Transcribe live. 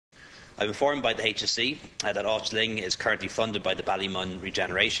I'm informed by the HSE that Áit is currently funded by the Ballymun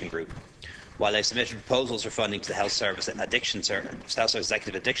Regeneration Group. While they submitted proposals for funding to the Health Service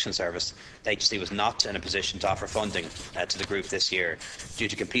Executive Addiction Service, the HSE was not in a position to offer funding to the group this year due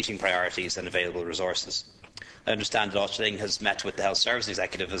to competing priorities and available resources. I understand that Áit has met with the Health Service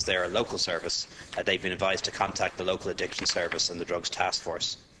Executive as they are a local service. They've been advised to contact the local addiction service and the Drugs Task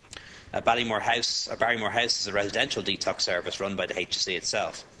Force. Barrymore House is a residential detox service run by the HSE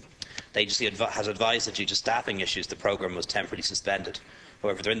itself. The HSE has advised that due to staffing issues the programme was temporarily suspended.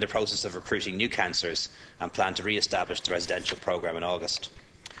 However, they are in the process of recruiting new counsellors and plan to re-establish the residential programme in August.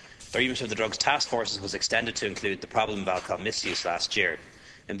 The remit of the Drugs Task Forces was extended to include the problem of alcohol misuse last year,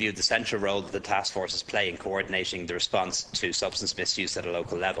 in view of the central role that the task forces play in coordinating the response to substance misuse at a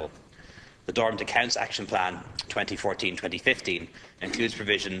local level. The Dormant Accounts Action Plan 2014-2015 includes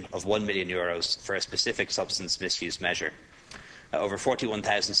provision of €1 million for a specific substance misuse measure. Over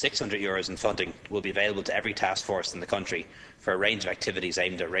 €41,600 in funding will be available to every task force in the country for a range of activities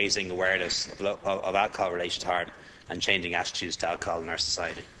aimed at raising awareness of alcohol-related harm and changing attitudes to alcohol in our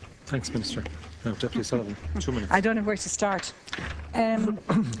society. Thanks, Minister. Now, Deputy Sullivan, 2 minutes. I don't know where to start.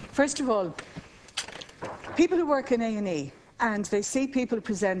 First of all, people who work in A&E and they see people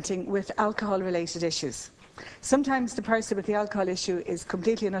presenting with alcohol-related issues. Sometimes the person with the alcohol issue is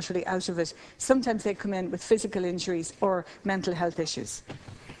completely and utterly out of it. Sometimes they come in with physical injuries or mental health issues.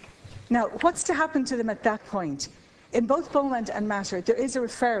 Now, what's to happen to them at that point? In both Beaumont and Mater, there is a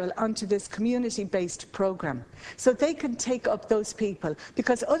referral onto this community-based programme. So they can take up those people,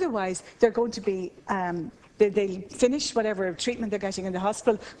 because otherwise they're going to be they'll finish whatever treatment they're getting in the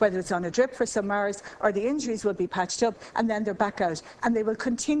hospital, whether it's on a drip for some hours, or the injuries will be patched up, and then they're back out. And they will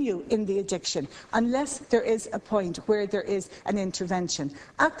continue in the addiction, unless there is a point where there is an intervention.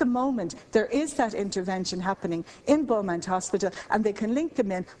 At the moment, there is that intervention happening in Beaumont Hospital, and they can link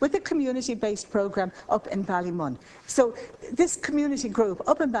them in with a community-based programme up in Ballymun. So this community group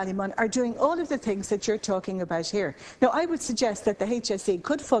up in Ballymun are doing all of the things that you're talking about here. Now, I would suggest that the HSE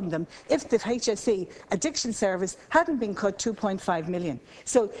could fund them if the HSE Addiction Service hadn't been cut €2.5 million.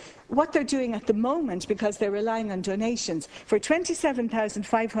 So what they're doing at the moment, because they're relying on donations, for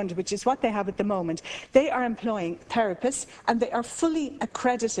 $27,500, which is what they have at the moment, they are employing therapists, and they are fully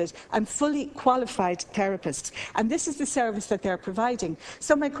accredited and fully qualified therapists. And this is the service that they're providing.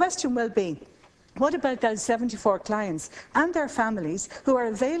 So my question will be, what about those 74 clients and their families who are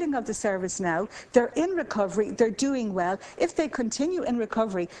availing of the service now? They're in recovery, they're doing well. If they continue in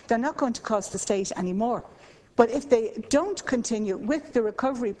recovery, they're not going to cost the state any more. But if they don't continue with the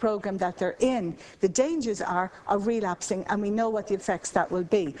recovery programme that they're in, the dangers are of relapsing, and we know what the effects that will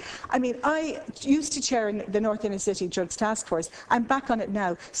be. I mean, I used to chair the North Inner City Drugs Task Force. I'm back on it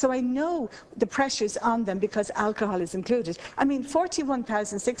now, so I know the pressures on them because alcohol is included. I mean,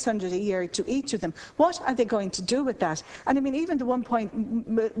 $41,600 a year to each of them. What are they going to do with that? And I mean, even the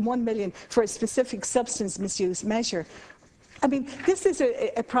 $1.1 million for a specific substance misuse measure. I mean, this is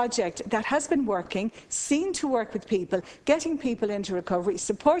a project that has been working, seen to work with people, getting people into recovery,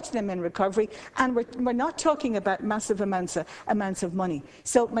 supporting them in recovery, and we're not talking about massive amounts of money.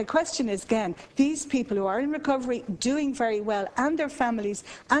 So my question is, again, these people who are in recovery, doing very well, and their families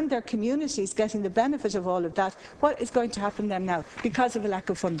and their communities getting the benefit of all of that, what is going to happen to them now because of a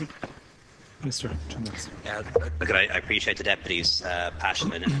lack of funding? Minister, 2 minutes. I appreciate the Deputy's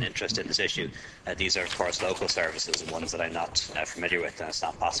passion and interest in this issue. These are, of course, local services and ones that I'm not familiar with, and it's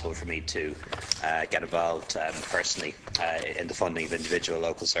not possible for me to get involved personally in the funding of individual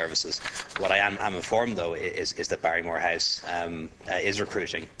local services. What I am informed, though, is that Barrymore House is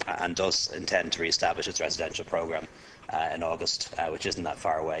recruiting and does intend to re-establish its residential programme in August, which isn't that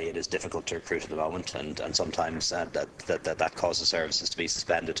far away. It is difficult to recruit at the moment, and sometimes that causes services to be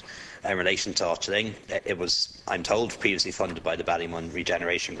suspended. In relation to Áit, it was, I'm told, previously funded by the Ballymun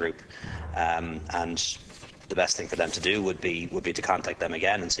Regeneration Group, and the best thing for them to do would be to contact them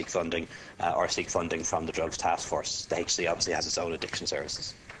again and seek funding, or seek funding from the Drugs Task Force. The HC obviously has its own addiction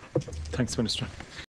services. Thanks, Minister.